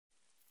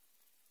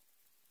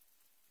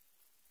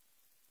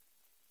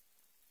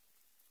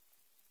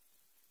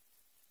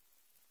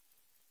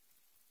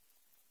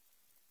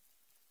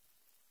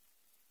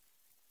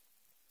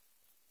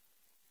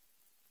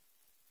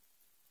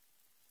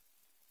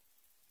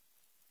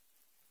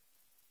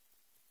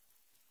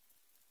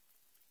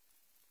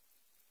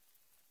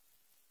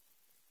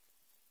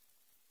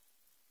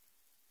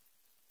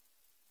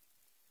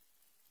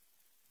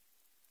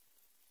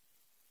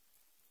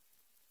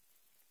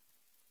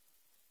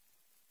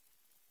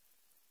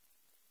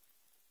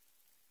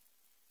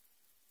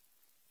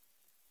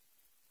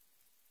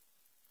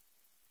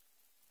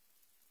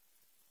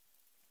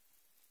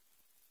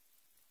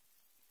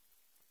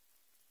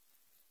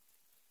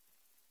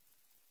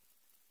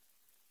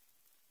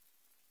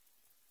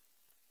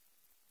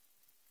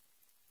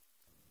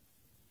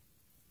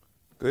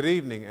Good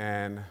evening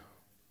and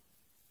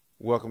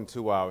welcome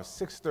to our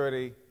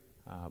 6:30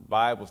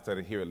 Bible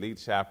study here at Lead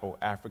Chapel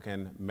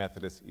African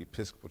Methodist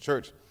Episcopal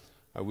Church.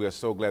 We are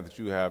so glad that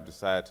you have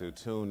decided to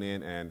tune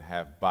in and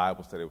have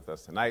Bible study with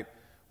us tonight.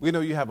 We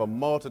know you have a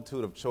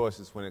multitude of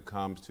choices when it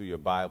comes to your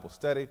Bible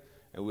study,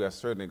 and we are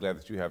certainly glad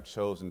that you have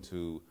chosen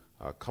to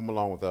come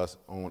along with us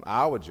on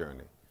our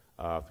journey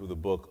through the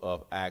book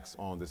of Acts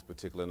on this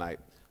particular night.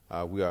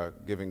 We are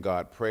giving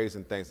God praise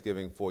and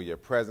thanksgiving for your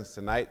presence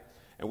tonight.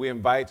 And we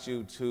invite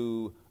you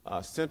to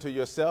center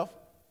yourself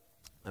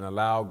and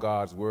allow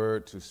God's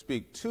word to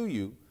speak to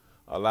you,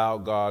 allow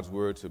God's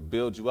word to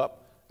build you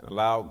up, and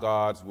allow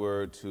God's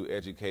word to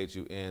educate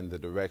you in the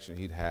direction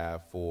he'd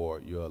have for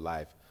your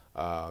life.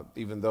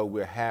 Even though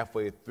we're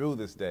halfway through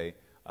this day,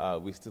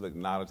 we still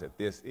acknowledge that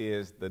this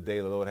is the day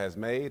the Lord has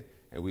made,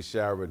 and we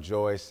shall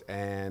rejoice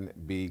and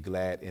be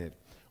glad in it.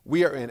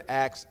 We are in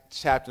Acts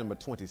chapter number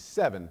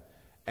 27,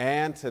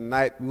 and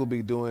tonight we will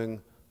be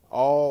doing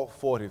all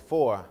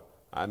 44.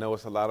 I know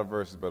it's a lot of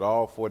verses, but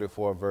all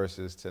 44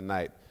 verses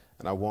tonight.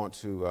 And I want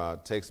to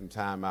take some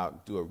time out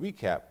and do a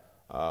recap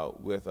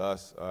with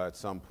us at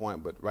some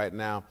point. But right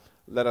now,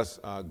 let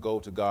us go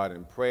to God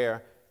in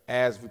prayer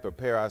as we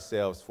prepare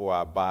ourselves for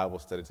our Bible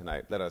study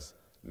tonight. Let us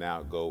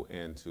now go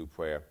into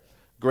prayer.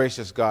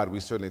 Gracious God,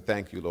 we certainly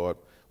thank you, Lord.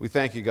 We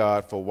thank you,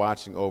 God, for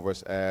watching over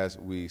us as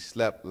we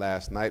slept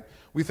last night.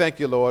 We thank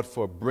you, Lord,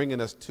 for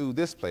bringing us to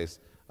this place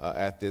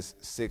at this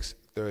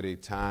 6:30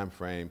 time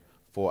frame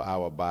for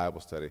our Bible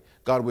study.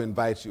 God, we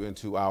invite you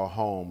into our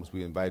homes.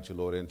 We invite you,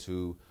 Lord,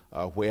 into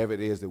wherever it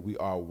is that we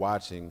are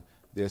watching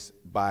this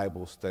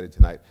Bible study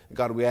tonight. And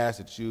God, we ask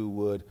that you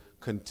would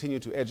continue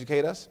to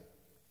educate us.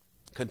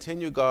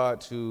 Continue,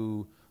 God,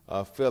 to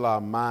fill our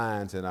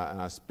minds and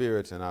our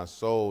spirits and our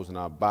souls and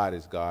our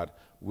bodies, God,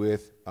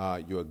 with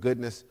your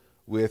goodness,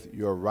 with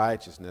your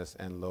righteousness,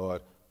 and,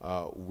 Lord,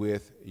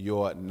 with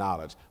your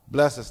knowledge.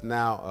 Bless us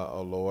now,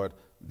 O Lord,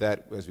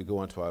 that as we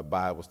go into our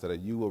Bible study,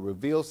 you will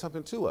reveal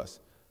something to us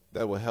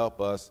that will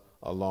help us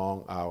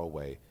along our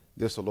way.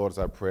 This, O Lord, is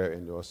our prayer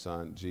in your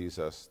Son,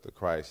 Jesus the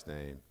Christ's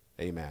name.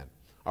 Amen.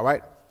 All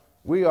right,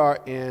 we are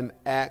in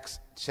Acts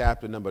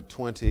chapter number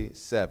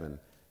 27,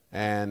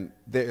 and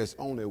there is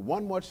only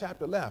one more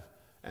chapter left.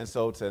 And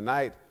so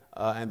tonight,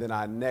 and then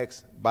our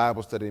next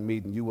Bible study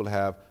meeting, you will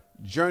have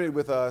journeyed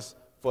with us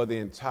for the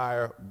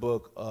entire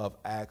book of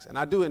Acts. And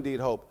I do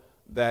indeed hope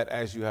that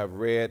as you have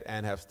read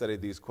and have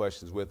studied these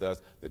questions with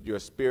us, that your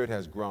spirit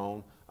has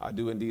grown. I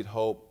do indeed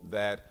hope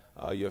that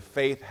your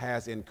faith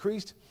has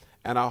increased,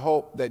 and I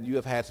hope that you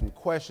have had some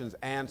questions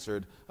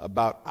answered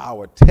about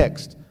our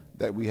text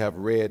that we have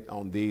read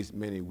on these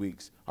many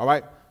weeks. All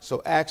right,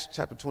 so Acts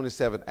chapter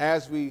 27,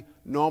 as we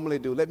normally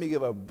do, let me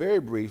give a very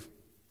brief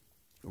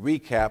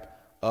recap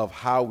of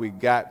how we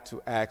got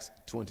to Acts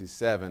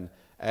 27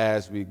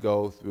 as we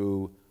go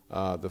through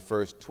the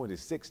first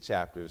 26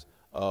 chapters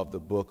of the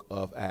book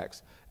of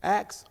Acts.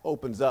 Acts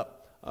opens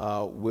up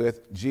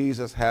with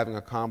Jesus having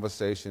a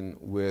conversation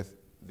with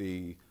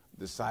the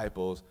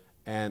disciples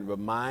and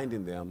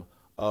reminding them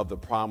of the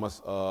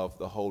promise of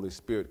the Holy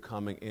Spirit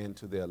coming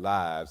into their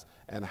lives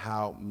and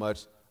how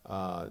much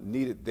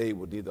needed they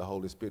will need the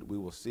Holy Spirit. We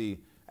will see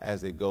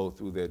as they go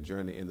through their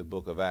journey in the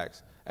book of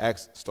Acts.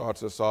 Acts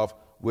starts us off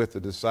with the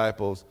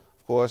disciples,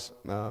 of course,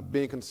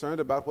 being concerned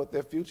about what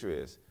their future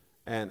is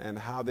and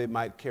how they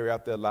might carry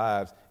out their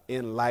lives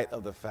in light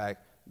of the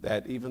fact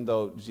that even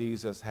though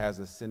Jesus has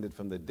ascended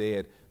from the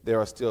dead, there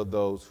are still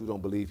those who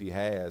don't believe he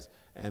has,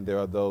 and there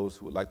are those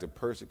who would like to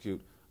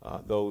persecute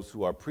those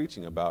who are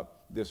preaching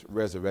about this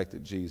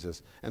resurrected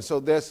Jesus. And so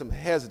there's some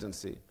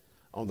hesitancy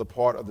on the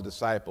part of the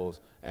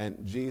disciples,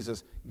 and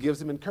Jesus gives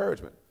them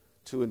encouragement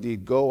to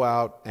indeed go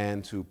out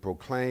and to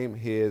proclaim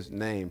his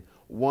name.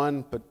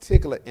 One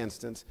particular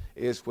instance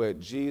is where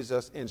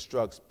Jesus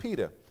instructs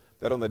Peter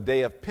that on the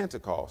day of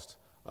Pentecost,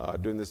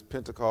 during this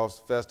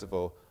Pentecost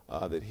festival,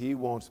 that he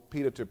wants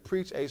Peter to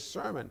preach a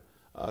sermon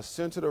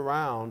centered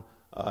around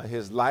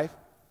his life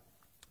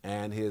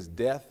and his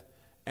death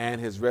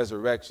and his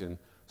resurrection,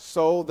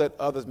 so that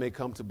others may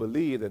come to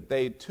believe that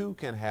they too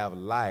can have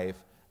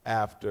life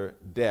after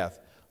death.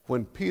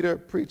 When Peter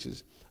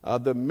preaches,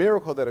 the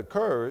miracle that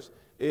occurs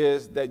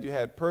is that you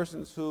had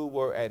persons who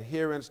were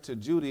adherents to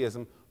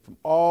Judaism from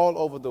all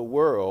over the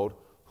world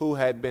who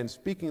had been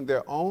speaking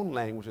their own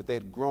language that they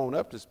had grown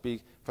up to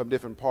speak from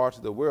different parts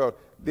of the world,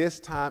 this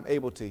time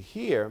able to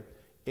hear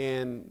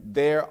in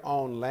their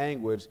own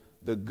language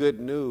the good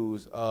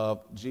news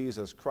of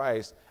Jesus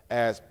Christ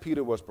as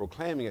Peter was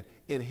proclaiming it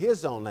in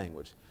his own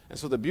language. And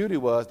so the beauty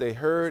was they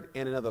heard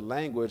in another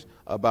language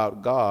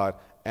about God,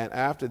 and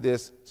after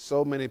this,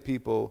 so many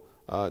people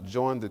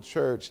joined the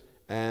church,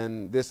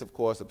 and this, of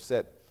course,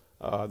 upset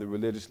the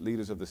religious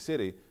leaders of the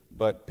city.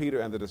 But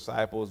Peter and the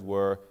disciples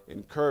were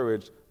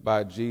encouraged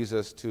by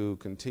Jesus to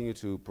continue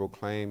to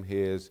proclaim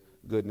his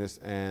goodness,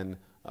 and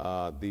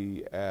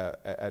the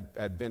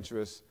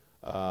adventurous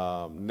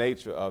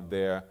nature of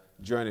their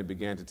journey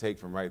began to take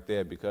from right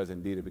there, because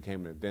indeed it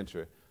became an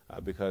adventure,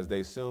 because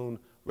they soon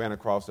ran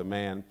across a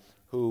man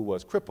who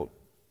was crippled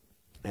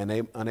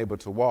and unable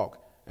to walk.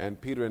 and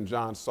Peter and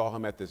John saw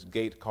him at this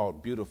gate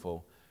called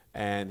Beautiful,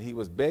 and he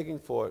was begging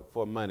for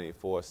money,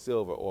 for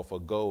silver or for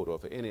gold or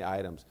for any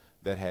items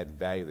that had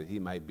value that he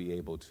might be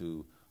able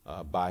to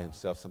buy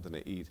himself something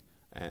to eat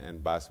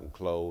and buy some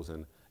clothes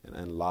and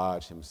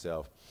lodge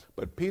himself.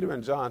 But Peter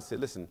and John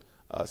said, listen,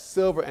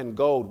 silver and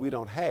gold we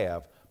don't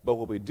have, but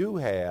what we do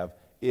have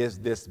is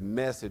this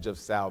message of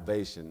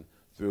salvation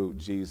through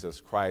Jesus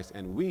Christ.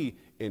 And we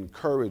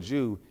encourage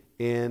you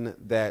in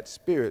that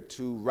spirit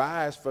to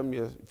rise from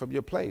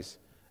your place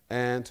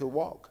and to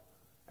walk.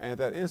 And at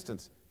that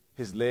instance,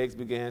 his legs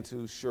began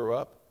to shore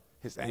up,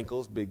 his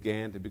ankles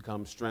began to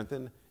become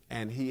strengthened,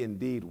 and he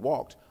indeed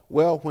walked.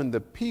 Well, when the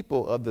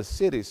people of the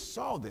city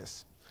saw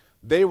this,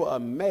 they were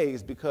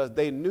amazed because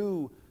they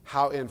knew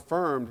how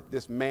infirmed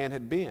this man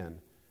had been.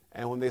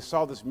 And when they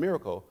saw this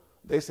miracle,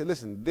 they said,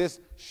 listen, this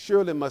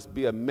surely must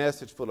be a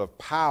message full of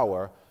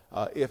power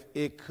if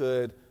it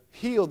could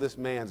heal this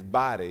man's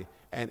body,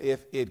 and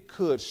if it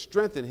could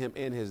strengthen him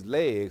in his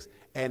legs,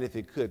 and if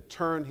it could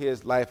turn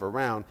his life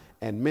around.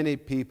 And many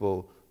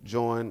people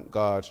joined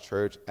God's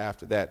church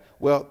after that.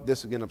 Well,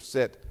 this again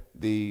upset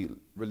the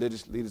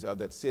religious leaders of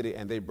that city,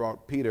 and they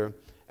brought Peter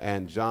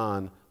and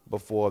John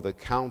before the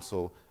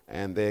council,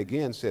 and they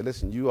again said,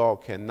 listen, you all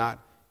cannot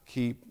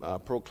keep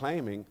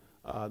proclaiming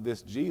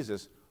this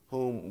Jesus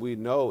whom we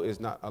know is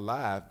not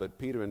alive. But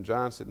Peter and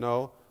John said,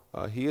 no,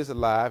 he is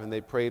alive, and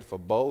they prayed for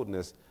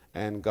boldness,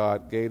 and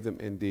God gave them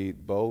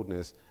indeed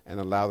boldness and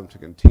allowed them to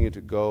continue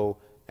to go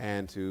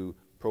and to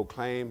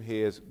proclaim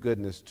his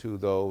goodness to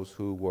those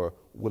who were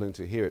willing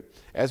to hear it.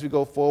 As we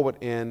go forward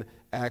in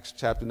Acts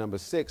chapter number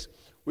 6,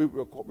 we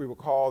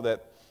recall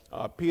that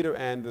Peter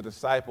and the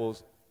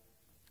disciples,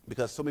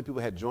 because so many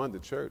people had joined the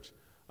church,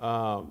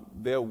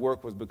 their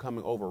work was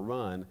becoming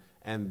overrun,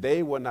 and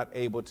they were not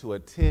able to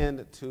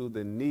attend to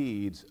the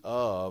needs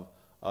of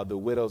the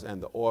widows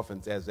and the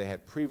orphans as they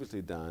had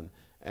previously done.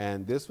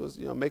 And this was,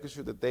 making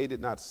sure that they did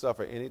not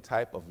suffer any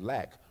type of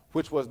lack,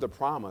 which was the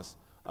promise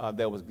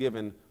that was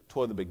given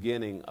toward the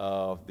beginning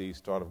of the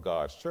start of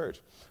God's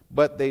church.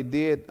 But they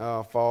did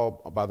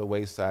fall by the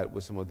wayside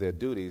with some of their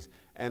duties.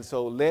 And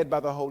so, led by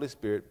the Holy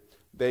Spirit,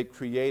 they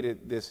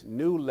created this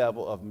new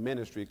level of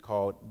ministry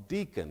called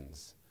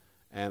deacons.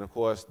 And of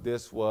course,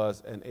 this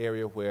was an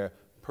area where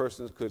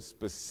persons could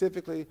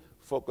specifically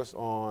focus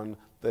on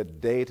the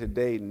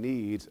day-to-day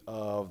needs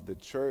of the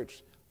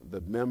church, the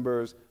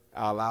members,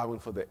 allowing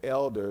for the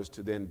elders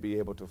to then be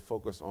able to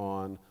focus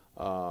on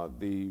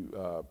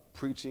the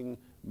preaching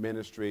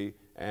ministry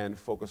and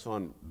focus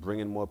on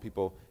bringing more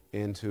people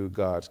into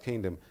God's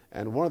kingdom.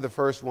 And one of the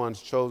first ones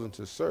chosen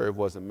to serve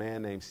was a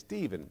man named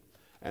Stephen.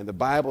 And the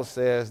Bible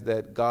says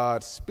that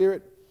God's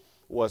Spirit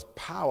was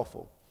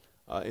powerful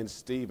in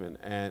Stephen,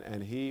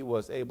 and he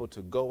was able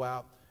to go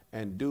out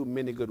and do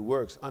many good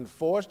works.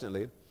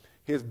 Unfortunately,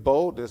 his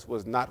boldness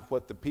was not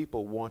what the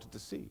people wanted to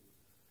see.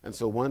 And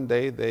so one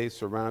day they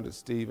surrounded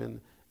Stephen,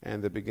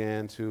 and they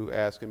began to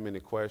ask him many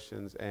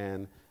questions.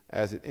 And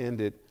as it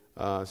ended,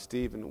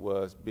 Stephen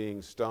was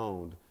being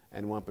stoned.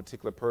 And one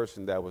particular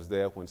person that was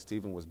there when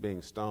Stephen was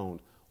being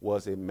stoned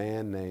was a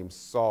man named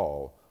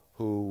Saul,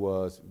 who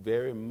was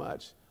very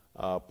much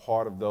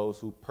part of those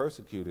who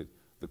persecuted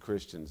the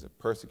Christians,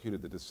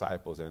 persecuted the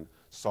disciples, and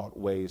sought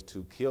ways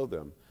to kill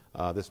them.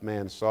 This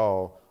man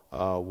Saul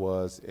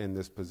was in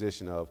this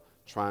position of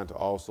trying to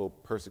also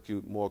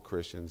persecute more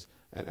Christians.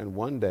 And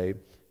one day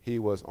he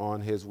was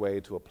on his way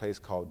to a place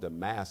called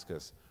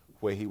Damascus,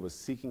 where he was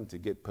seeking to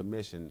get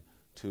permission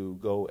to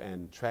go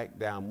and track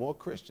down more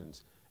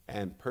Christians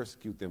and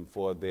persecute them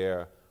for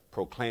their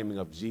proclaiming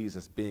of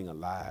Jesus being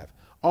alive.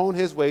 On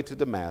his way to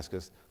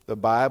Damascus, the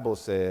Bible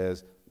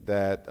says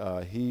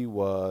that he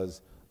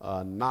was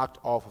knocked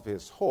off of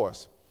his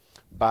horse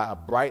by a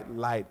bright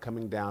light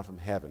coming down from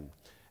heaven.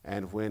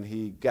 And when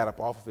he got up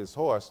off of his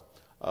horse,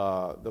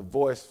 the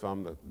voice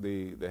from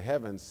the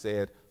heavens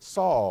said,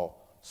 "Saul,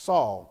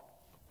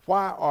 Saul,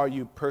 why are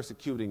you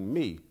persecuting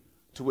me?"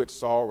 To which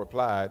Saul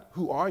replied,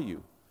 "Who are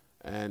you?"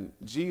 And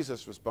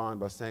Jesus responded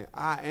by saying,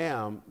 "I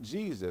am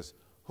Jesus,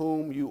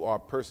 whom you are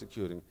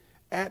persecuting."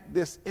 At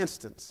this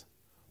instance,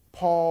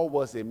 Paul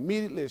was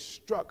immediately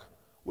struck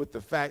with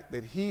the fact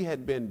that he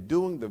had been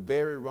doing the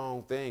very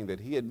wrong thing, that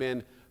he had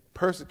been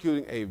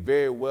persecuting a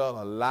very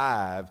well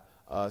alive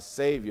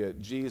Savior,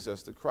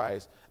 Jesus the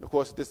Christ. And of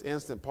course, at this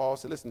instant, Paul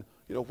said, "Listen,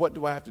 what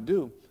do I have to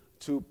do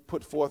to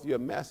put forth your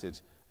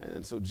message?"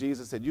 And so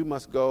Jesus said, "You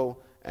must go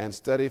and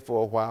study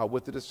for a while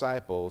with the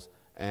disciples,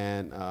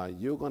 and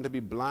you're going to be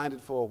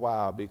blinded for a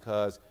while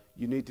because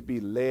you need to be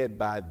led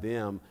by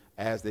them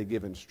as they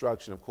give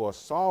instruction." Of course,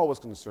 Saul was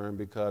concerned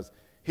because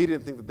he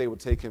didn't think that they would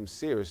take him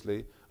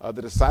seriously.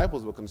 The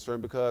disciples were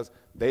concerned because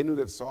they knew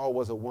that Saul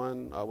was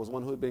one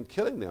who had been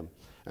killing them.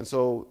 And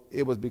so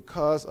it was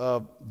because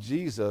of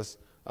Jesus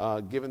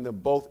giving them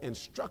both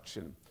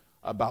instruction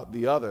about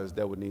the others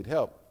that would need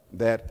help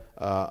that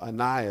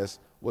Ananias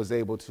was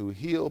able to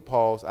heal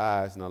Paul's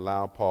eyes and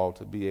allow Paul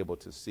to be able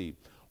to see.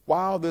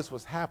 While this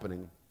was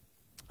happening,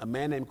 a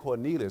man named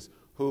Cornelius,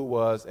 who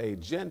was a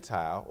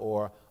Gentile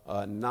or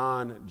a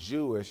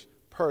non-Jewish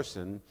person,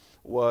 person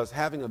was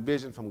having a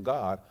vision from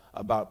God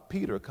about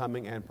Peter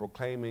coming and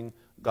proclaiming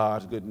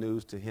God's good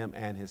news to him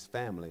and his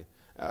family.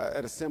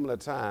 At a similar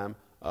time,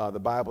 the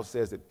Bible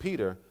says that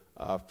Peter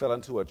fell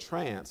into a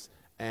trance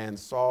and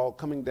saw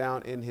coming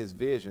down in his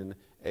vision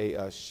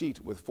a sheet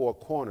with 4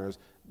 corners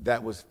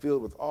that was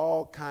filled with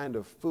all kind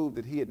of food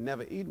that he had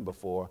never eaten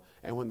before.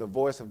 And when the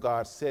voice of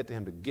God said to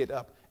him to get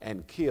up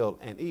and kill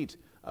and eat,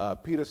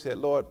 Peter said,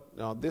 Lord,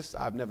 this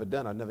I've never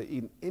done. I've never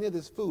eaten any of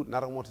this food, and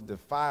I don't want to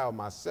defile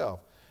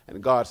myself.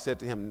 And God said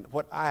to him,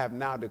 what I have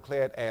now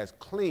declared as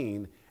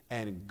clean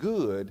and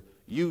good,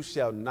 you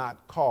shall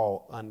not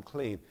call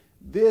unclean.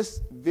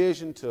 This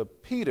vision to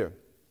Peter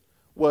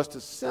was to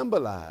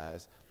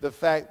symbolize the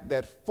fact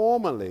that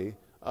formerly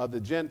the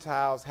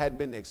Gentiles had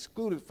been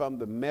excluded from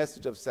the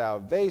message of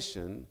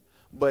salvation,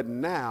 but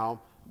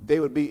now they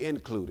would be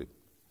included.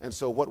 And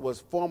so what was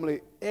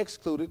formerly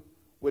excluded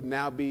would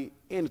now be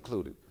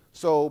included.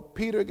 So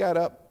Peter got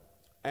up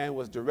and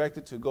was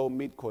directed to go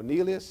meet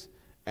Cornelius,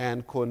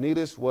 and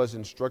Cornelius was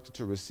instructed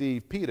to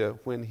receive Peter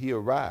when he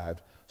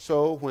arrived.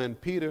 So when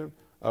Peter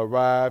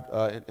arrived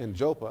in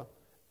Joppa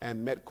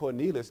and met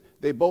Cornelius,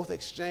 they both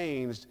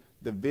exchanged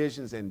the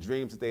visions and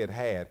dreams that they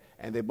had,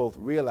 and they both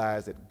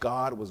realized that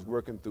God was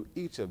working through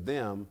each of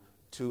them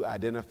to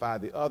identify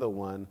the other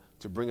one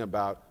to bring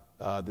about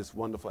this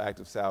wonderful act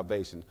of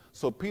salvation.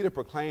 So Peter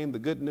proclaimed the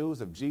good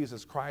news of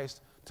Jesus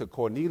Christ to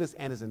Cornelius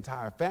and his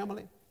entire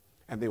family,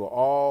 and they were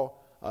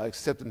all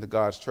accepted into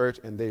God's church,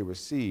 and they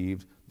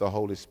received the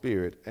Holy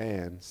Spirit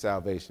and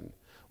salvation.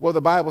 Well,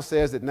 the Bible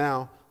says that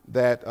now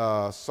that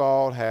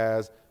Saul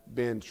has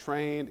been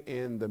trained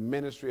in the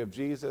ministry of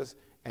Jesus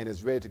and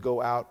is ready to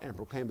go out and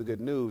proclaim the good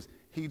news,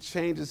 he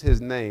changes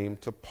his name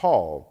to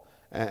Paul.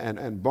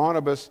 And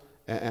Barnabas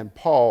and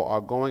Paul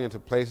are going into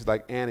places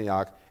like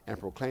Antioch and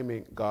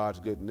proclaiming God's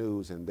good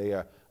news, and they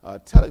are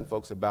telling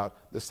folks about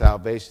the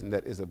salvation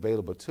that is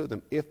available to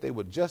them if they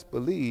would just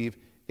believe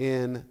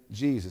in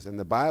Jesus. And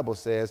the Bible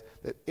says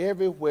that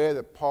everywhere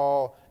that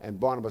Paul and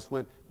Barnabas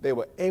went, they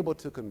were able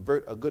to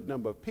convert a good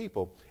number of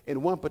people.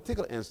 In one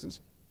particular instance,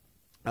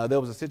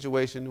 there was a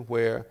situation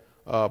where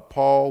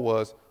Paul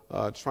was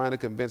trying to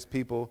convince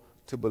people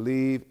to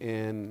believe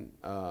in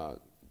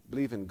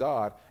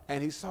God,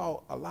 and he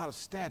saw a lot of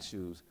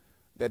statues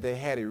that they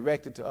had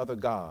erected to other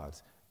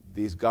gods.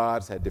 These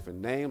gods had different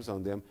names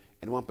on them,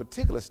 and one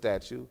particular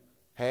statue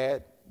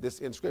had this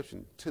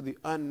inscription, to the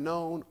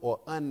unknown or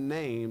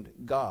unnamed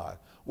God.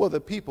 Well, the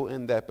people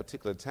in that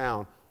particular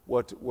town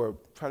were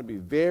trying to be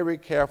very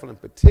careful and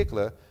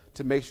particular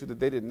to make sure that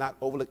they did not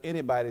overlook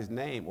anybody's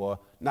name or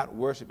not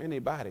worship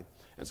anybody.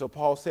 And so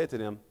Paul said to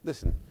them,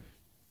 listen,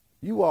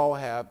 you all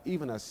have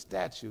even a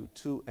statue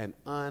to an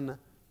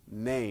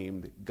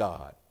unnamed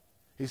God.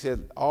 He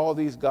said, all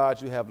these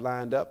gods you have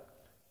lined up,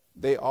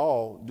 they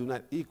all do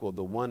not equal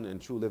the one and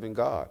true living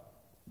God,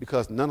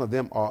 because none of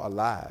them are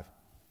alive.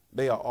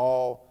 They are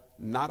all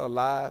not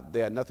alive.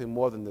 They are nothing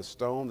more than the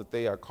stone that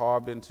they are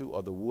carved into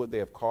or the wood they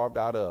have carved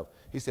out of.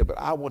 He said, but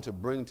I want to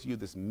bring to you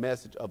this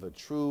message of a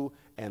true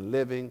and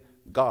living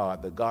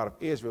God, the God of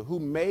Israel, who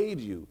made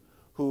you,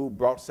 who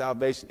brought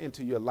salvation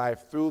into your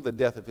life through the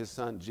death of his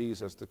son,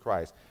 Jesus the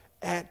Christ.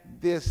 At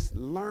this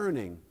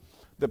learning,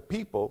 the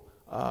people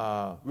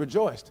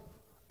rejoiced,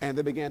 and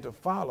they began to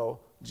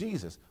follow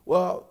Jesus.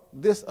 Well,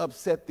 this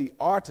upset the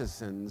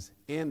artisans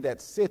in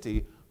that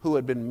city who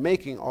had been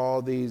making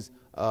all these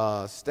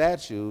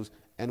statues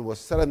and was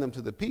selling them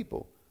to the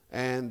people.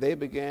 And they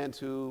began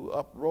to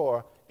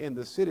uproar in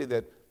the city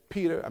that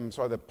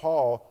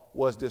Paul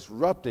was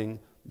disrupting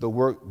the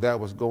work that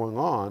was going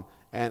on.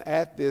 And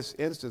at this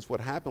instance, what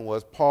happened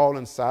was Paul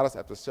and Silas,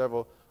 after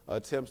several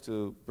attempts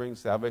to bring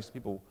salvation to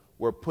people,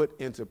 were put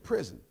into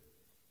prison.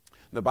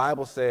 The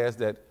Bible says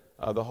that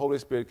the Holy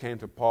Spirit came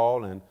to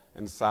Paul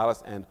and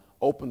Silas and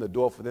opened the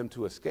door for them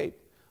to escape.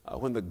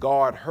 When the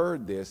guard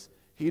heard this,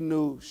 he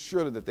knew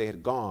surely that they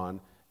had gone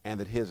and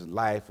that his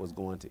life was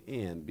going to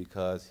end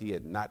because he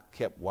had not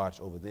kept watch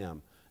over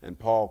them. And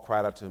Paul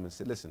cried out to him and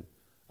said, listen,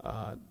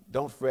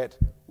 don't fret,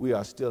 we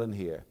are still in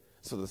here.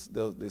 So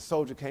the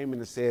soldier came in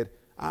and said,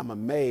 I'm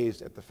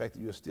amazed at the fact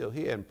that you're still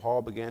here. And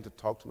Paul began to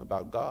talk to him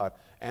about God.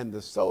 And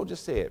the soldier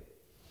said,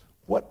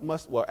 what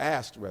must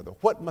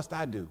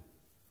I do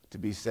to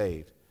be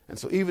saved? And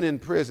so even in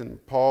prison,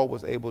 Paul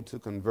was able to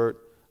convert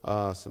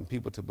some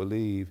people to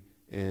believe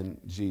in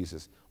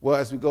Jesus. Well,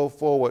 as we go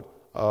forward,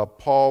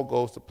 Paul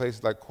goes to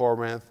places like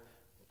Corinth,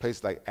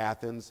 places like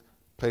Athens,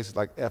 places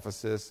like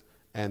Ephesus,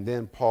 and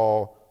then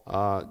Paul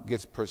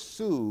gets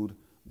pursued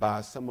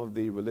by some of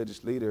the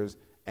religious leaders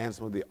and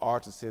some of the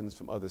artisans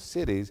from other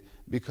cities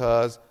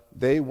because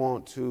they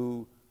want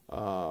to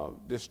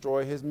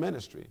destroy his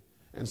ministry.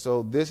 And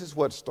so this is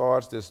what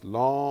starts this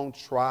long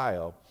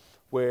trial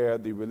where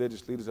the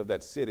religious leaders of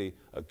that city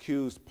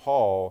accused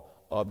Paul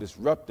of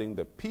disrupting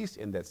the peace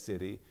in that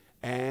city,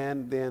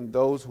 and then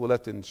those who were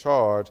left in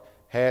charge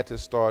had to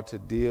start to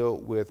deal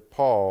with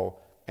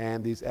Paul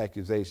and these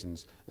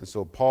accusations. And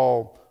so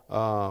Paul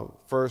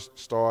first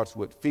starts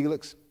with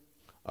Felix,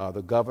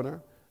 the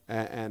governor,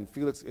 and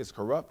Felix is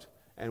corrupt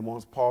and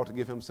wants Paul to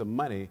give him some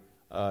money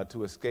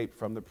to escape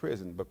from the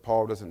prison. But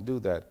Paul doesn't do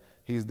that.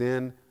 He's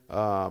then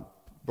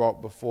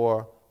brought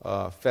before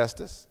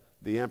Festus,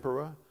 the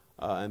emperor,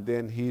 and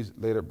then he's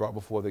later brought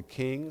before the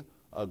king,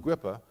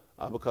 Agrippa,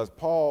 because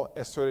Paul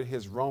asserted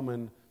his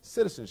Roman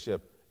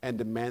citizenship and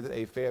demanded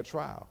a fair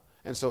trial.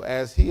 And so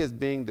as he is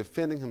being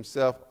defending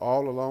himself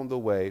all along the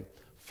way,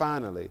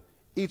 finally,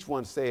 each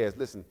one says,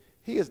 listen,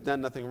 he has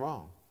done nothing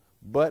wrong,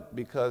 but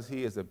because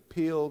he has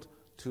appealed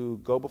to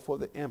go before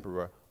the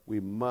emperor, we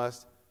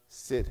must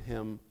send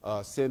him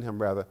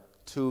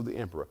to the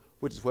emperor,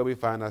 which is where we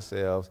find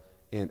ourselves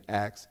in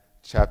Acts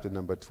chapter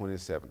number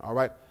 27. All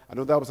right, I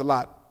know that was a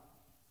lot.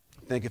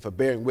 Thank you for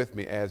bearing with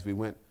me as we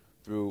went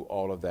through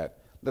all of that.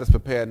 Let us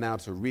prepare now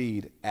to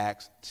read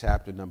Acts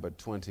chapter number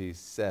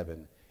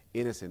 27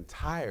 in its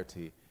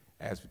entirety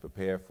as we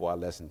prepare for our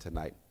lesson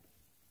tonight.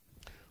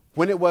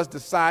 When it was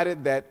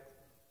decided that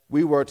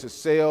we were to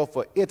sail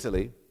for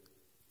Italy,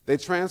 they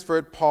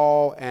transferred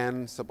Paul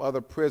and some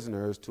other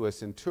prisoners to a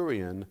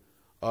centurion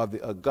of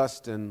the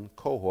Augustan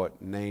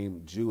cohort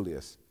named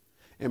Julius.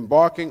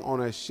 Embarking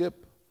on a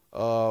ship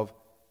of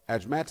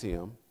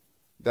Adramyttium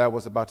that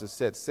was about to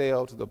set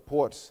sail to the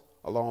ports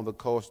along the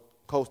coast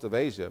of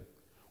Asia,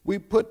 we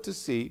put to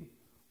sea,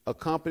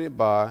 accompanied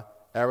by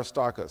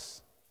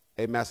Aristarchus,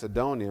 a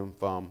Macedonian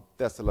from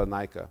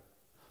Thessalonica.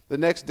 The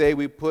next day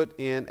we put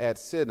in at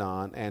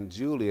Sidon, and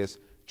Julius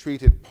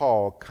treated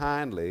Paul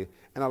kindly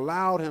and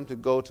allowed him to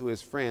go to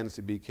his friends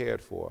to be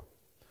cared for.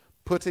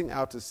 Putting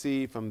out to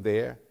sea from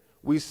there,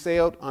 we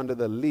sailed under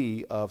the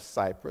lee of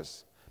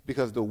Cyprus,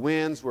 because the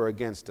winds were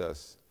against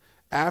us.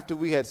 After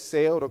we had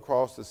sailed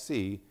across the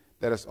sea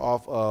that is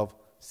off of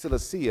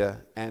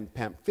Cilicia and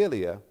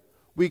Pamphylia,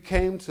 we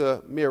came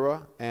to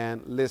Myra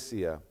and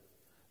Lycia.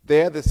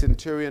 There the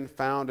centurion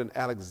found an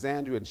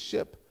Alexandrian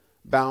ship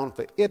bound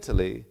for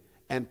Italy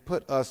and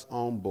put us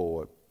on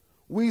board.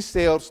 We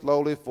sailed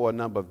slowly for a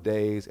number of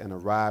days and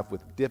arrived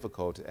with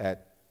difficulty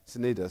at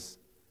Cnidus,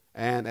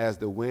 and as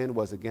the wind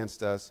was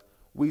against us,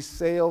 we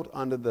sailed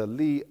under the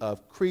lee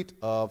of Crete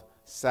of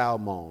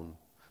Salmon.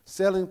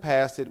 Sailing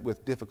past it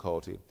with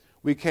difficulty,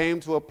 we came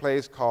to a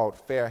place called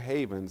Fair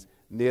Havens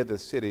near the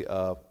city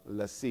of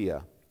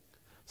Lasea.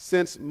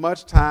 Since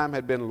much time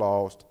had been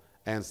lost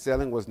and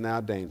sailing was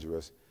now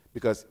dangerous,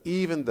 because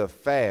even the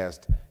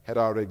fast had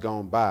already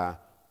gone by,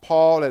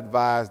 Paul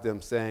advised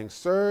them, saying,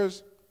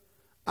 Sirs,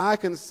 I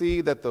can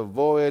see that the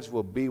voyage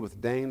will be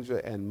with danger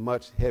and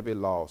much heavy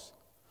loss,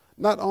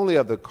 not only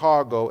of the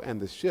cargo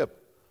and the ship,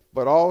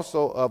 but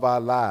also of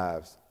our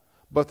lives.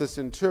 But the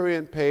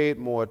centurion paid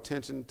more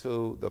attention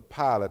to the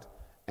pilot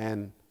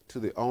and to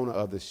the owner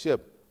of the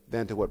ship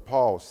than to what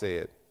Paul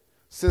said.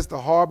 Since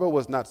the harbor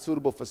was not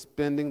suitable for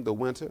spending the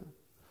winter,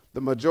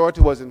 the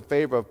majority was in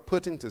favor of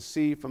putting to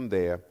sea from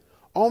there,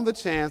 on the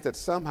chance that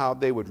somehow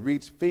they would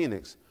reach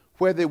Phoenix,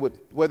 where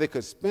they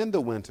could spend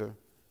the winter.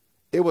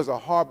 It was a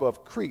harbor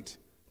of Crete,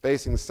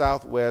 facing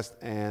southwest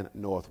and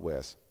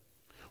northwest.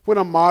 When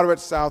a moderate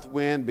south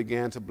wind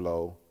began to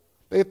blow,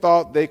 they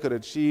thought they could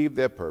achieve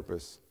their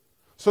purpose.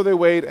 So they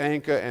weighed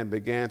anchor and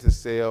began to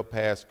sail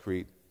past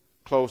Crete,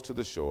 close to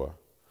the shore.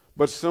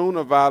 But soon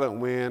a violent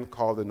wind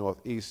called the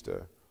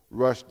northeaster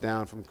rushed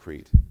down from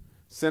Crete.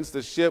 Since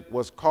the ship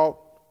was caught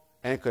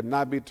and could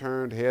not be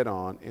turned head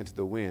on into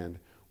the wind,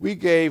 we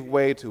gave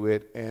way to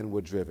it and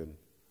were driven.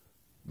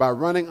 By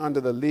running under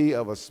the lee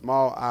of a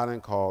small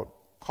island called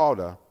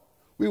Cauda,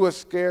 we were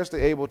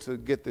scarcely able to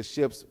get the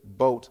ship's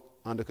boat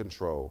under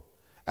control.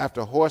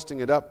 After hoisting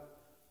it up,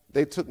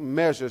 they took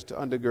measures to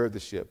undergird the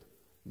ship.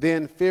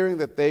 Then, fearing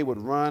that they would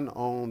run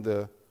on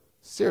the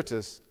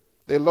Syrtis,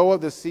 they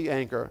lowered the sea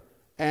anchor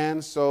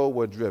and so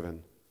were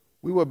driven.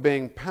 We were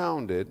being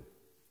pounded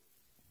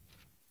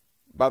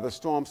by the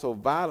storm so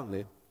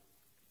violently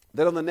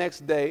that on the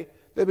next day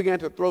they began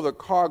to throw the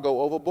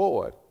cargo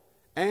overboard.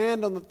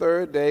 And on the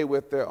third day,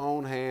 with their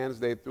own hands,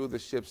 they threw the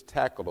ship's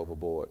tackle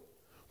overboard.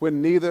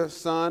 When neither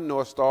sun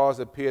nor stars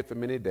appeared for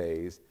many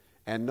days,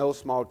 and no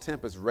small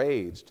tempest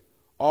raged,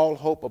 all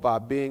hope of our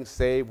being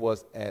saved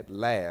was at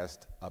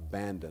last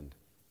abandoned.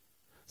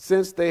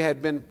 Since they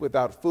had been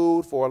without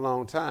food for a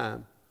long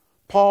time,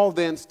 Paul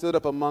then stood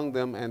up among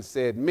them and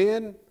said,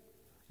 Men,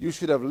 you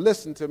should have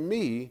listened to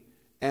me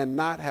and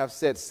not have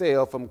set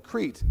sail from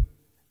Crete,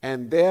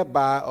 and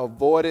thereby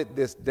avoided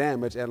this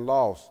damage and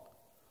loss.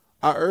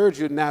 I urge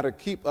you now to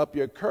keep up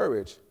your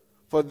courage,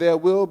 for there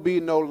will be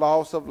no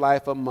loss of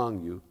life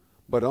among you,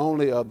 but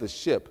only of the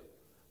ship.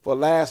 For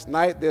last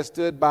night there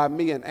stood by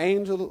me an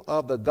angel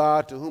of the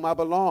God to whom I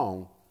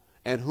belong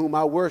and whom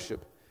I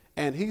worship.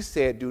 And he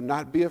said, Do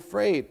not be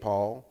afraid,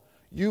 Paul.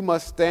 You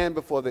must stand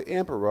before the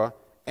emperor,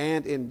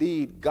 and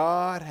indeed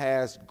God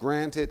has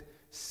granted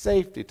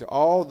safety to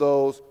all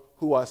those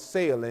who are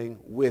sailing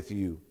with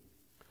you.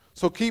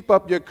 So keep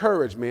up your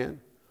courage,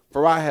 men,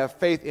 for I have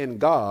faith in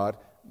God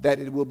that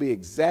it will be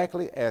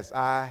exactly as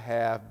I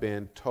have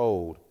been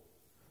told.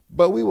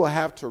 But we will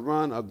have to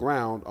run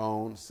aground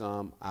on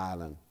some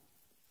island.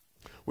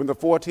 When the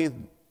 14th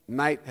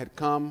night had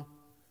come,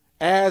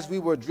 as we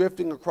were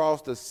drifting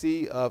across the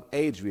Sea of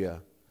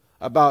Adria,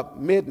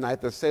 About midnight,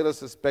 the sailors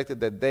suspected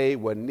that they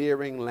were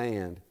nearing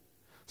land.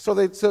 So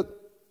they took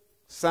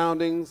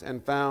soundings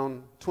and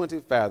found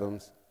 20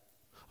 fathoms.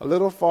 A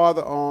little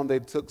farther on, they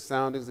took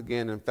soundings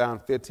again and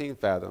found 15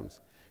 fathoms.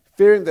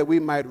 Fearing that we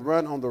might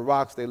run on the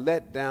rocks, they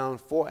let down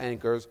 4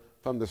 anchors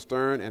from the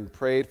stern and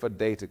prayed for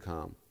day to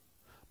come.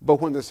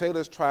 But when the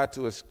sailors tried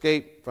to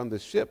escape from the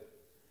ship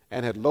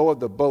and had lowered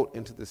the boat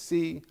into the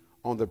sea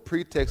on the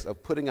pretext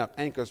of putting out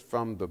anchors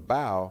from the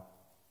bow,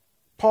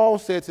 Paul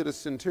said to the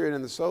centurion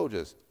and the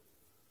soldiers,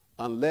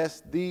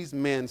 "Unless these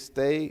men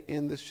stay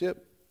in the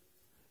ship,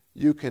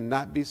 you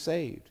cannot be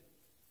saved."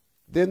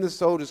 Then the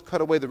soldiers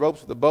cut away the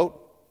ropes of the boat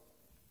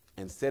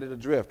and set it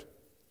adrift.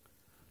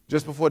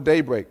 Just before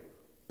daybreak,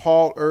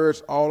 Paul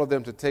urged all of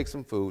them to take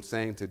some food,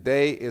 saying,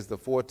 "Today is the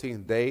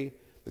 14th day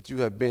that you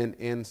have been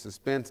in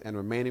suspense and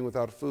remaining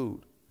without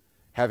food,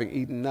 having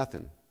eaten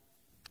nothing.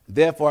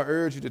 Therefore I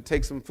urge you to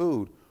take some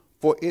food,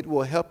 for it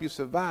will help you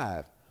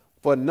survive,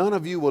 for none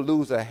of you will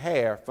lose a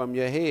hair from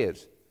your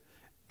heads."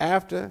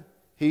 After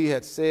he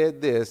had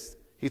said this,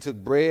 he took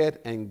bread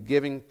and,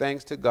 giving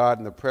thanks to God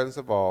in the presence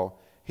of all,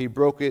 he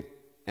broke it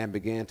and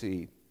began to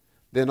eat.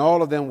 Then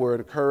all of them were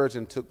encouraged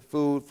and took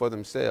food for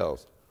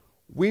themselves.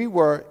 We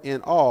were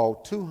in all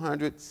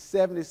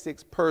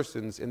 276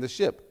 persons in the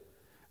ship.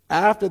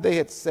 After they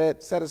had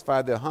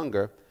satisfied their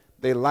hunger,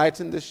 they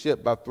lightened the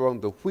ship by throwing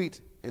the wheat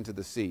into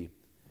the sea.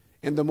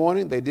 In the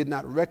morning they did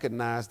not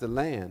recognize the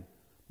land,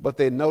 but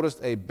they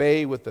noticed a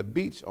bay with a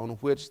beach on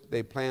which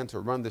they planned to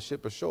run the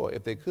ship ashore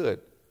if they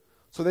could.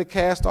 So they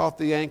cast off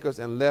the anchors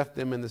and left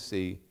them in the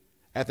sea.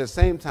 At the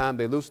same time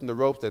they loosened the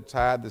ropes that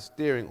tied the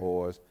steering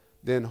oars.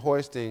 Then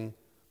hoisting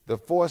the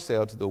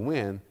foresail to the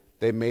wind,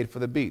 they made for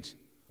the beach.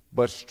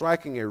 But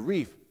striking a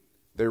reef,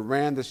 they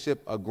ran the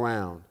ship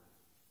aground.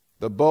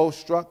 The bow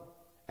struck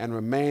and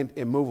remained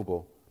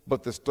immovable,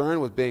 but the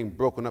stern was being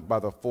broken up by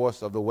the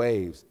force of the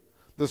waves.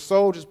 The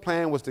soldiers'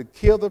 plan was to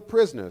kill the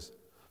prisoners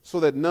so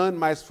that none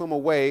might swim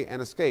away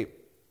and escape.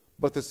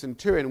 But the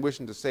centurion,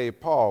 wishing to save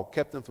Paul,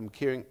 kept them from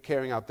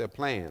carrying out their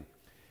plan.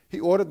 He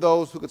ordered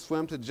those who could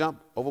swim to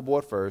jump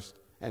overboard first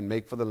and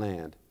make for the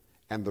land,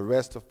 and the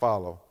rest to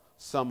follow,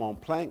 some on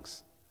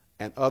planks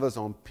and others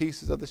on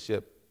pieces of the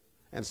ship.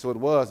 And so it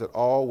was that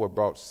all were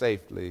brought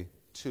safely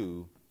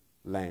to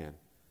land.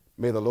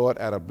 May the Lord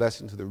add a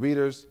blessing to the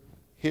readers,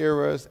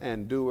 hearers,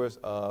 and doers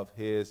of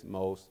his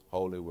most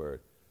holy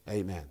word.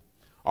 Amen.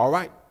 All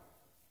right.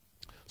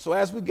 So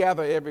as we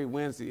gather every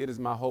Wednesday, it is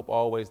my hope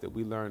always that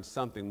we learn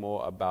something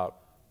more about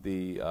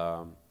the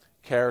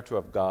character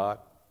of God,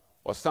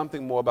 or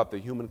something more about the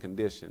human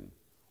condition,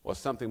 or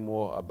something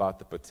more about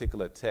the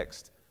particular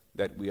text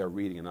that we are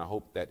reading. And I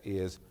hope that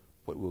is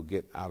what we'll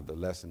get out of the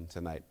lesson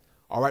tonight.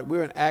 All right,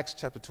 we're in Acts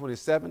chapter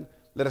 27.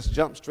 Let us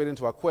jump straight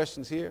into our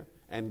questions here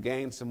and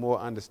gain some more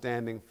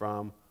understanding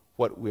from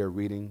what we're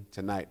reading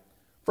tonight.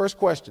 First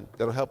question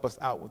that'll help us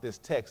out with this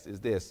text is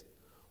this: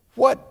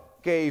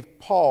 what gave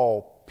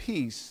Paul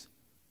peace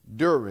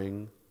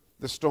during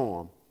the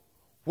storm?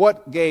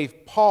 What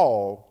gave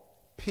Paul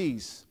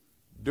peace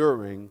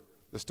during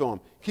the storm?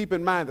 Keep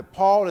in mind that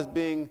Paul is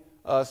being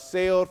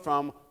sailed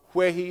from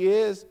where he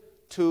is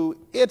to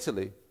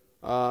Italy,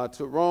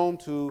 to Rome,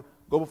 to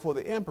go before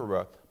the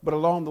emperor. But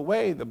along the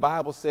way, the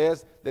Bible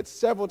says that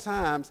several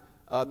times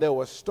there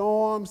were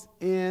storms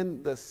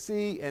in the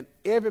sea, and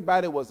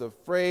everybody was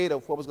afraid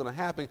of what was going to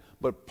happen.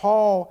 But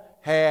Paul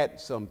had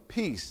some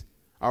peace.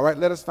 All right,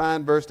 let us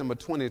find verse number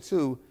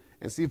 22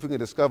 and see if we can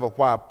discover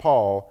why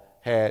Paul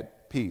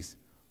had peace.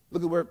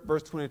 Look at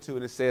verse 22,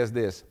 and it says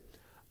this: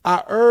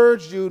 "I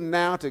urge you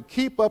now to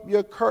keep up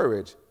your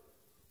courage,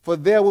 for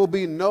there will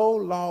be no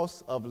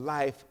loss of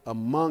life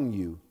among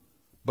you,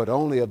 but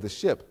only of the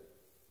ship.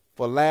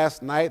 For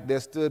last night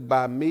there stood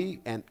by me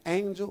an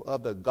angel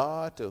of the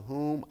God to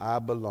whom I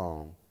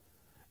belong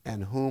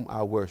and whom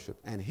I worship.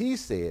 And he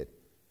said,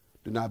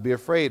 'Do not be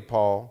afraid,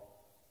 Paul.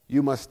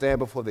 You must stand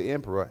before the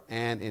emperor,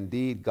 and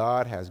indeed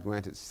God has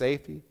granted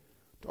safety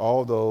to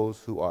all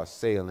those who are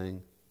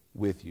sailing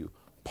with you.'"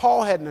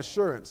 Paul had an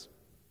assurance.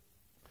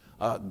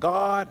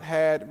 God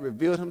had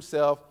revealed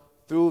himself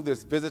through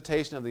this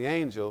visitation of the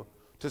angel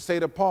to say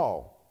to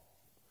Paul,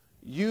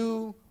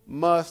 "You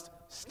must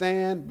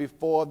stand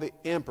before the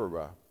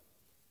emperor,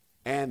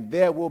 and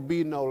there will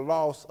be no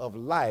loss of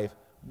life,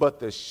 but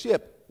the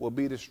ship will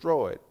be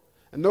destroyed."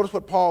 And notice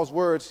what Paul's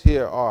words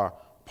here are.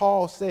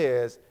 Paul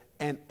says,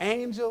 "An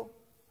angel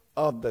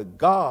of the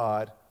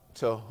God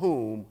to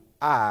whom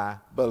I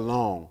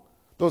belong."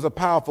 Those are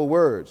powerful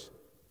words.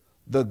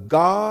 The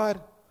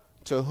God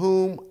to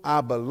whom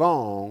I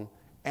belong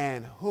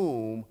and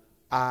whom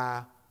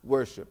I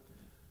worship.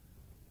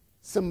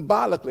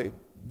 Symbolically,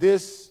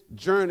 this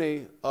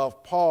journey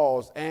of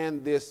Paul's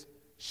and this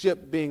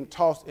ship being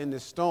tossed in the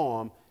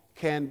storm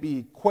can be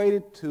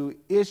equated to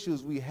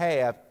issues we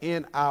have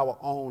in our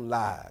own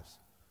lives.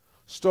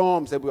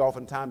 Storms, that we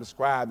oftentimes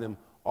describe them,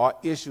 are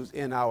issues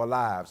in our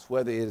lives,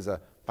 whether it is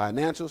a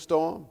financial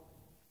storm,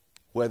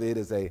 whether it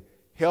is a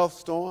health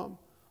storm,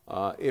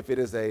 if it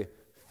is a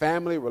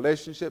family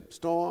relationship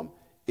storm,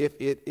 if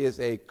it is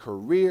a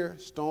career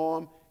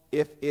storm,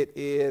 if it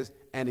is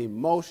an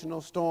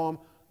emotional storm.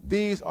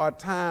 These are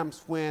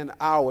times when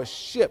our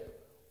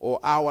ship or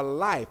our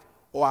life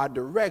or our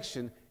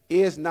direction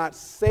is not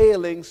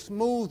sailing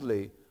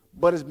smoothly,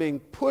 but is being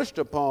pushed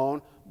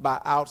upon by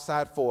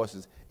outside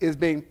forces, is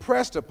being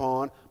pressed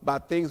upon by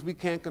things we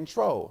can't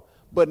control.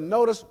 But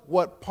notice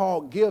what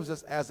Paul gives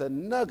us as a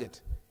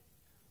nugget.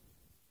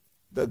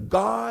 The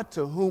God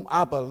to whom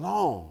I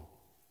belong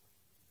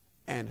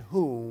and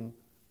whom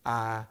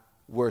I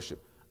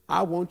worship.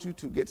 I want you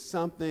to get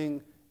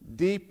something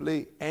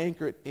deeply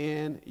anchored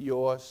in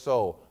your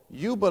soul.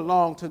 You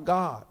belong to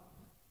God.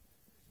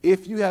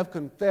 If you have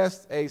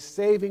confessed a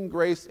saving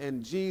grace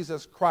in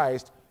Jesus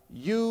Christ,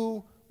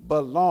 you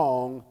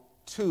belong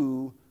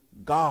to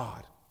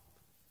God.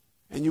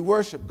 And you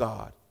worship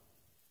God.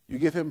 You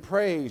give him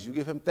praise. You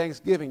give him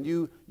thanksgiving.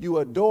 You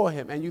adore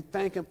him and you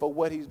thank him for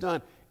what he's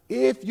done.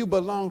 If you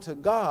belong to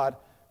God,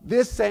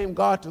 this same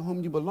God to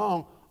whom you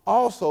belong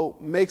also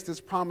makes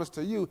this promise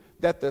to you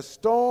that the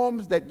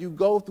storms that you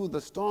go through, the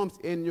storms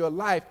in your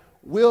life,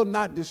 will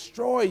not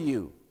destroy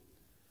you.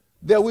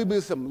 There will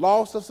be some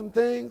loss of some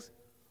things,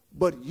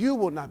 but you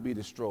will not be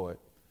destroyed.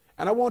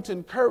 And I want to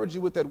encourage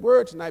you with that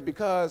word tonight,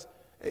 because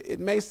it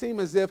may seem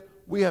as if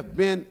we have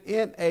been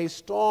in a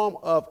storm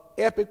of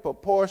epic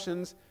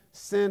proportions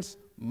since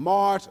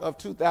March of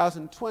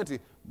 2020,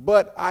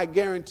 but I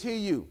guarantee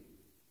you,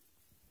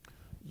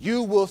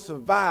 you will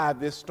survive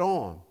this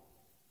storm.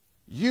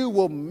 You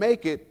will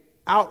make it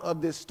out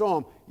of this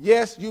storm.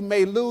 Yes, you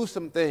may lose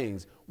some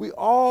things. We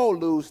all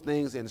lose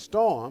things in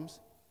storms,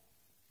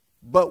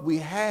 but we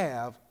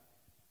have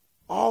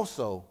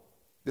also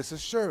this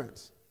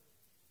assurance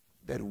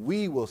that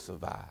we will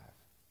survive,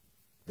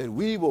 that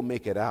we will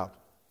make it out,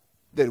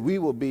 that we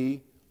will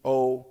be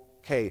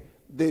okay.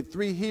 The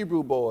 3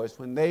 Hebrew boys,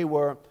 when they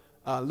were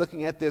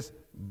looking at this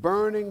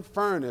burning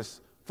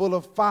furnace full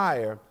of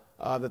fire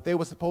that they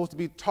were supposed to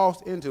be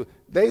tossed into,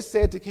 they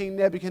said to King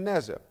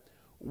Nebuchadnezzar,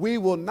 "We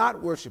will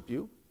not worship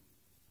you.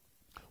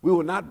 We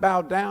will not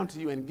bow down to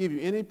you and give you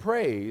any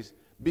praise,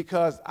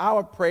 because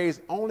our praise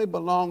only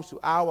belongs to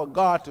our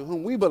God to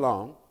whom we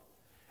belong.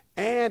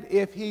 And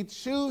if he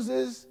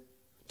chooses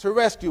to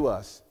rescue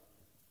us,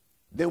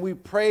 then we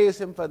praise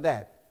him for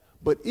that.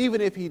 But even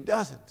if he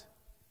doesn't,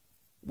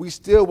 we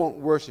still won't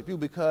worship you,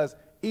 because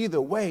either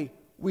way,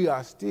 we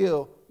are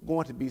still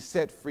going to be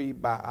set free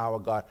by our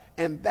God."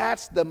 And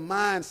that's the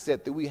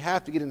mindset that we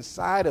have to get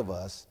inside of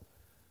us.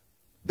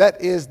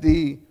 That is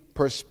the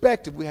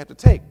perspective we have to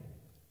take.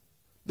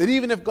 That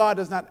even if God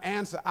does not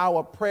answer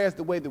our prayers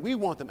the way that we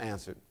want them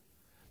answered,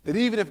 that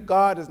even if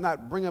God does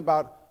not bring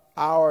about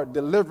our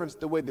deliverance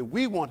the way that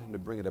we want him to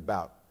bring it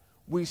about,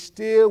 we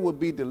still will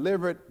be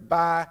delivered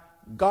by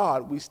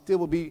God. We still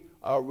will be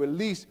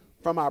released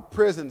from our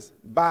prisons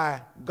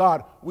by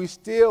God. We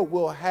still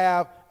will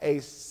have a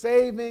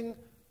saving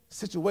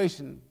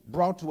situation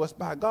brought to us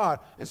by God.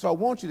 And so I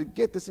want you to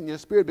get this in your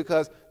spirit,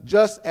 because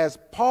just as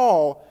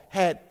Paul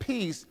had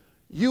peace,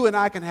 you and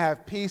I can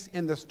have peace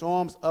in the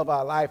storms of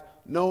our life,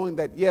 knowing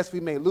that, yes,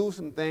 we may lose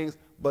some things,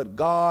 but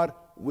God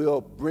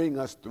will bring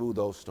us through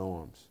those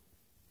storms.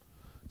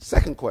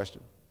 Second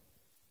question: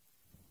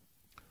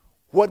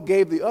 what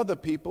gave the other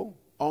people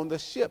on the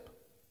ship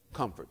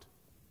comfort?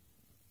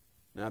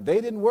 Now, they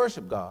didn't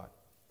worship God,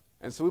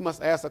 and so we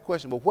must ask the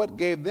question, well, what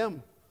gave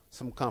them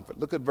some comfort?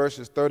 Look at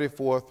verses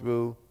 34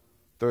 through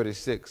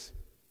 36.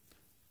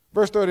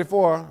 Verse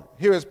 34,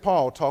 here is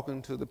Paul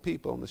talking to the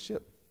people on the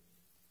ship.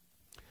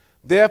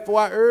 "Therefore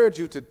I urge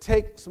you to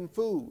take some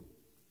food,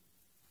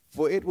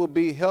 for it will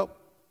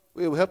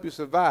help you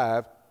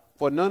survive,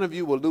 for none of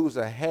you will lose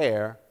a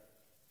hair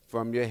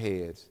from your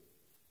heads."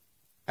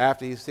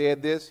 After he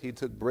said this, he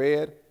took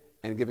bread,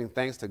 and giving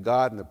thanks to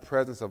God in the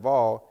presence of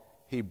all,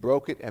 he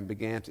broke it and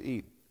began to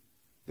eat.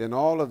 Then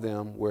all of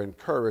them were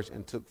encouraged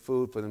and took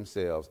food for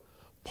themselves.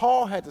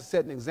 Paul had to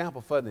set an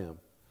example for them.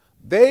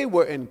 They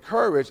were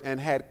encouraged and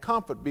had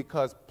comfort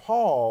because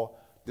Paul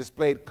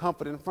displayed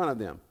comfort in front of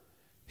them.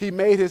 He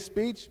made his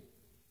speech,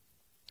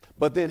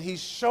 but then he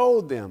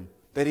showed them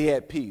that he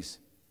had peace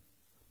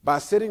by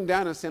sitting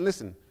down and saying,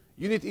 "Listen,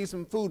 you need to eat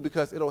some food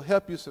because it'll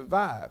help you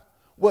survive."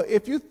 Well,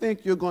 if you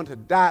think you're going to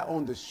die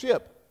on the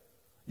ship,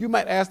 you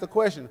might ask the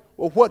question,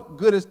 well, what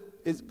good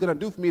is going to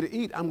do for me to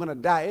eat? I'm going to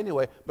die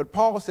anyway. But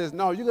Paul says,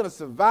 no, you're going to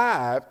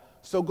survive,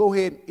 so go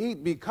ahead and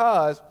eat,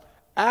 because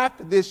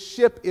after this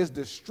ship is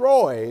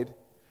destroyed,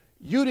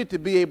 you need to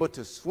be able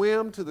to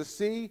swim to the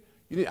sea,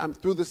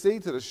 through the sea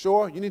to the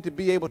shore. You need to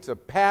be able to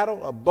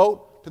paddle a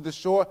boat to the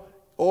shore,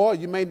 or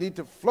you may need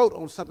to float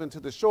on something to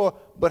the shore.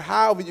 But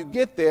however you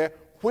get there,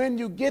 when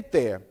you get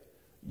there,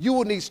 you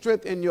will need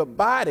strength in your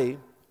body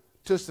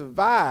to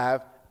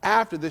survive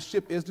after the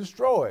ship is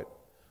destroyed.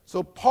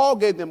 So Paul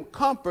gave them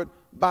comfort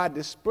by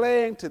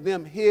displaying to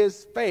them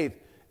his faith.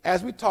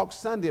 As we talked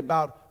Sunday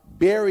about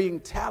burying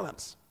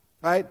talents,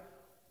 right?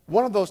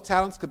 One of those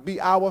talents could be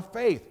our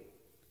faith.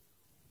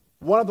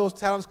 One of those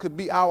talents could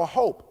be our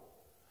hope.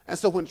 And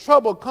so when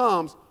trouble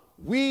comes,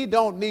 we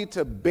don't need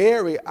to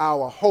bury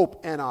our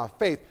hope and our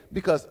faith,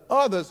 because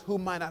others who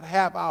might not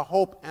have our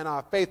hope and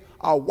our faith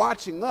are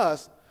watching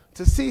us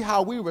to see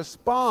how we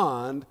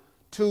respond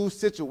to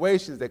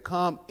situations that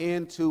come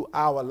into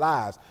our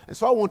lives. And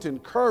so I want to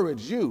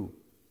encourage you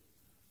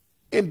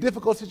in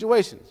difficult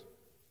situations.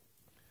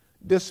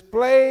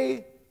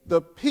 Display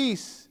the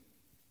peace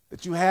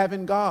that you have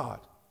in God.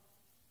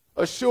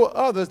 Assure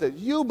others that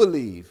you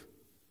believe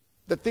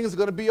that things are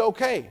going to be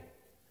okay,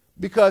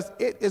 because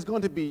it is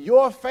going to be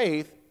your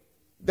faith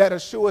that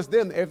assures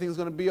them that everything's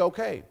going to be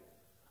okay.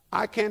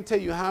 I can't tell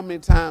you how many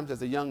times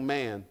as a young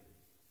man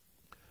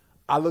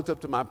I looked up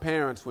to my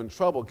parents when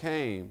trouble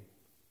came,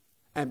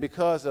 and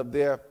because of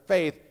their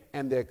faith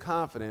and their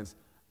confidence,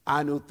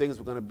 I knew things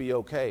were going to be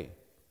okay.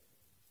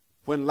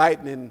 When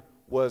lightning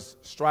was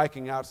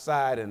striking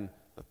outside and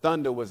the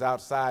thunder was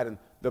outside and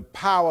the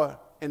power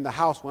in the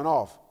house went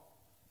off,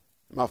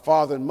 my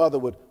father and mother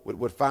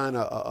would find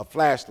a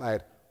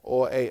flashlight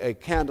or a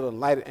candle and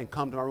light it and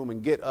come to my room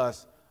and get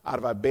us out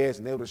of our beds,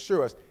 and they would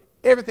assure us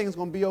everything's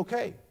going to be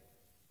okay.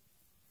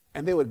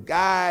 And they would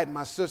guide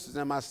my sisters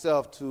and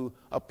myself to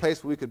a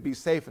place where we could be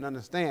safe and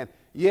understand,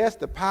 yes,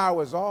 the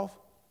power is off.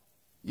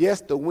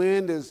 Yes, the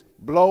wind is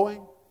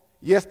blowing.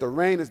 Yes, the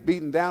rain is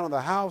beating down on the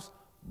house,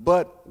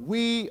 but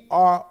we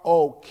are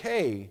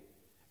okay.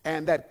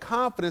 And that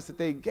confidence that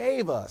they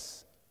gave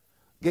us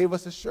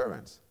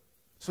assurance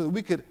so that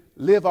we could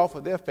live off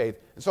of their faith.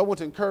 And so I want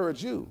to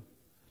encourage you,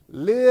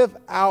 live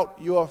out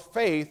your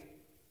faith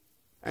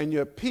and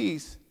your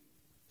peace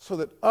so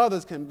that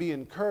others can be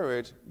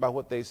encouraged by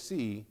what they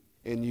see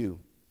in you.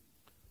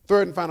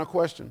 Third and final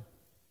question.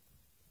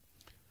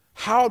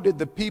 How did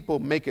the people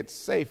make it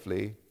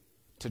safely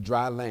to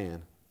dry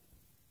land?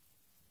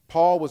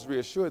 Paul was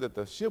reassured that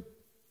the ship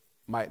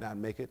might not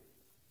make it,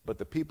 but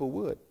the people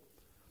would.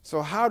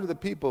 So how did the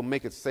people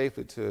make it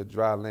safely to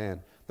dry land?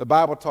 The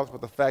Bible talks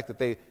about the fact that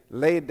they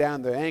laid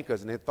down their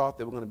anchors and they thought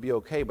they were going to be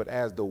okay, but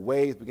as the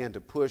waves began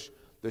to push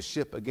the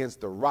ship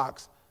against the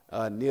rocks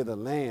near the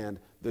land,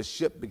 the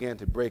ship began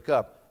to break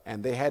up,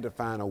 and they had to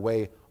find a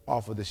way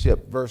off of the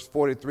ship. Verse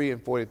 43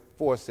 and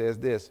 44 says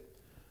this: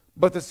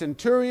 "But the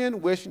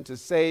centurion, wishing to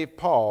save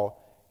Paul,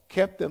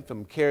 kept them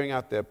from carrying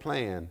out their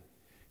plan.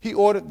 He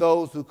ordered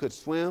those who could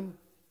swim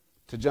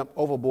to jump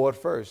overboard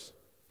first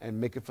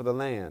and make it for the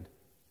land,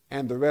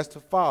 and the rest to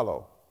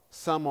follow,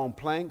 some on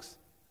planks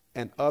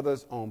and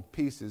others on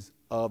pieces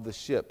of the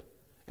ship.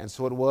 And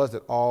so it was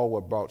that all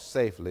were brought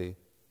safely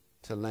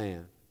to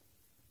land."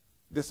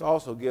 This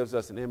also gives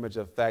us an image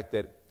of the fact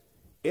that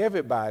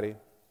everybody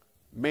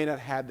may not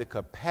have the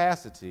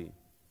capacity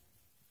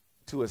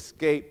to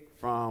escape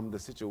from the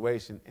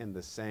situation in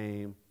the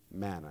same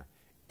manner.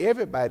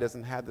 Everybody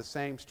doesn't have the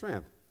same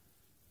strength.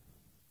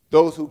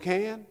 Those who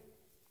can,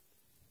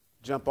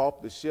 jump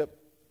off the ship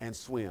and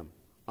swim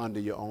under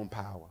your own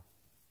power.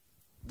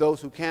 Those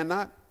who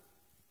cannot,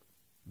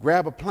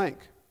 grab a plank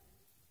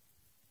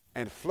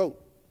and float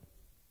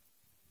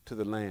to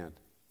the land.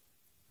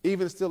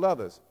 Even still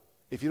others,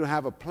 if you don't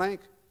have a plank,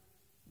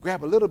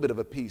 grab a little bit of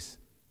a piece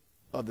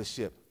of the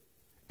ship.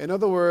 In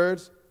other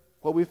words,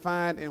 what we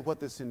find in what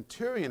the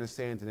centurion is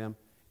saying to them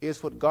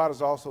is what God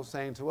is also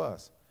saying to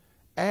us.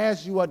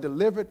 As you are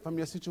delivered from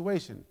your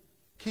situation,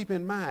 keep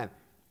in mind,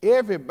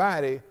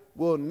 everybody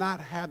will not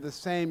have the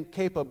same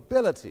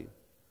capability.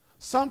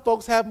 Some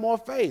folks have more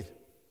faith.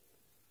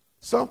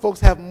 Some folks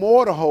have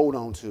more to hold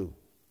on to.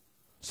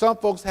 Some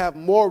folks have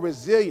more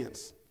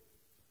resilience.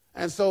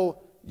 And so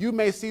you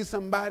may see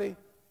somebody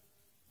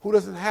who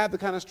doesn't have the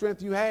kind of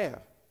strength you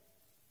have.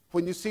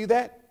 When you see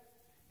that,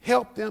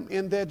 help them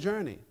in their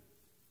journey.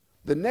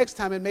 The next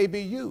time it may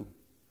be you.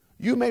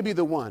 You may be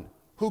the one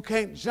who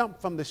can't jump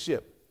from the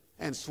ship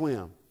and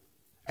swim,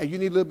 and you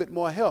need a little bit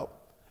more help.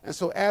 And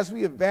so as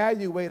we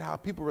evaluate how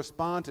people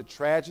respond to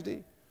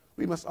tragedy,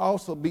 we must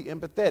also be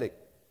empathetic.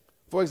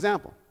 For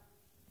example,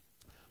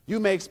 you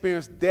may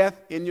experience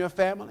death in your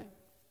family,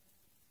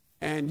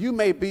 and you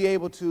may be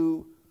able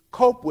to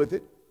cope with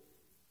it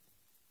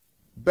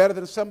better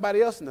than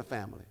somebody else in the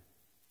family.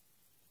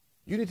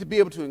 You need to be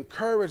able to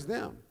encourage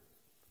them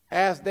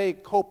as they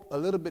cope a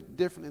little bit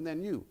differently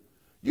than you.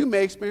 You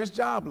may experience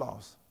job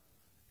loss,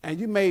 and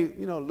you may,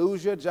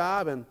 lose your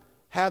job and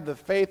have the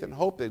faith and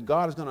hope that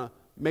God is going to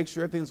make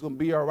sure everything's going to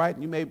be all right,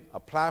 and you may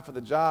apply for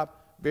the job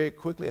very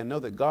quickly and know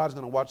that God's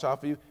going to watch out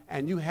for you,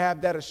 and you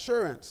have that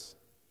assurance.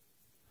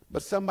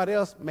 But somebody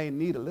else may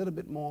need a little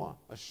bit more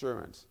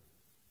assurance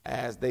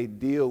as they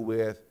deal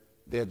with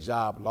their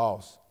job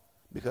loss,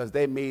 because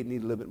they may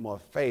need a little bit more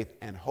faith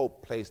and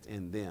hope placed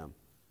in them.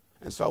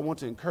 And so I want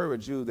to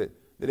encourage you that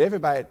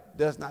everybody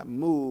does not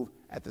move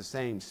at the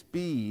same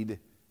speed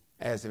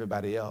as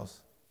everybody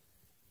else.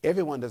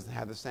 Everyone doesn't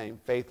have the same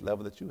faith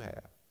level that you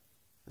have.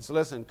 And so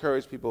let's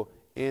encourage people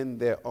in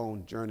their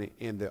own journey,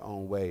 in their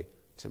own way,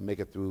 to make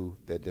it through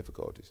their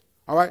difficulties.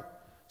 All right?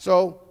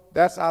 So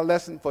that's our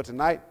lesson for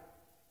tonight.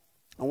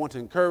 I want to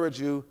encourage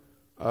you,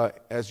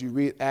 as you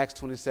read Acts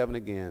 27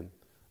 again,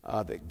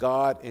 that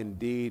God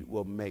indeed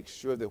will make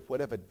sure that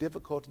whatever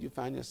difficulty you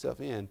find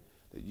yourself in,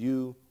 that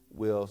you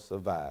will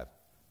survive.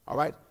 All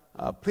right?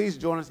 Please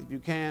join us if you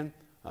can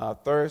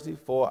Thursday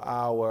for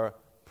our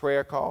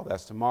prayer call.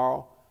 That's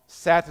tomorrow.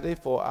 Saturday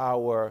for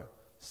our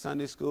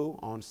Sunday school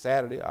on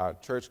Saturday. Our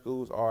church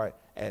schools are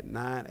at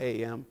 9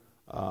 a.m.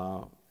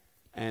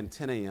 And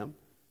 10 a.m.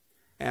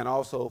 and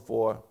also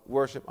for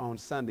worship on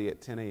Sunday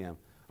at 10 a.m.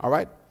 All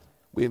right?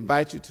 We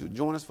invite you to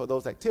join us for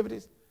those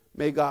activities.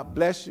 May God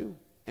bless you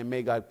and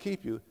may God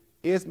keep you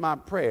is my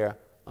prayer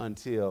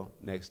until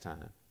next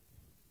time.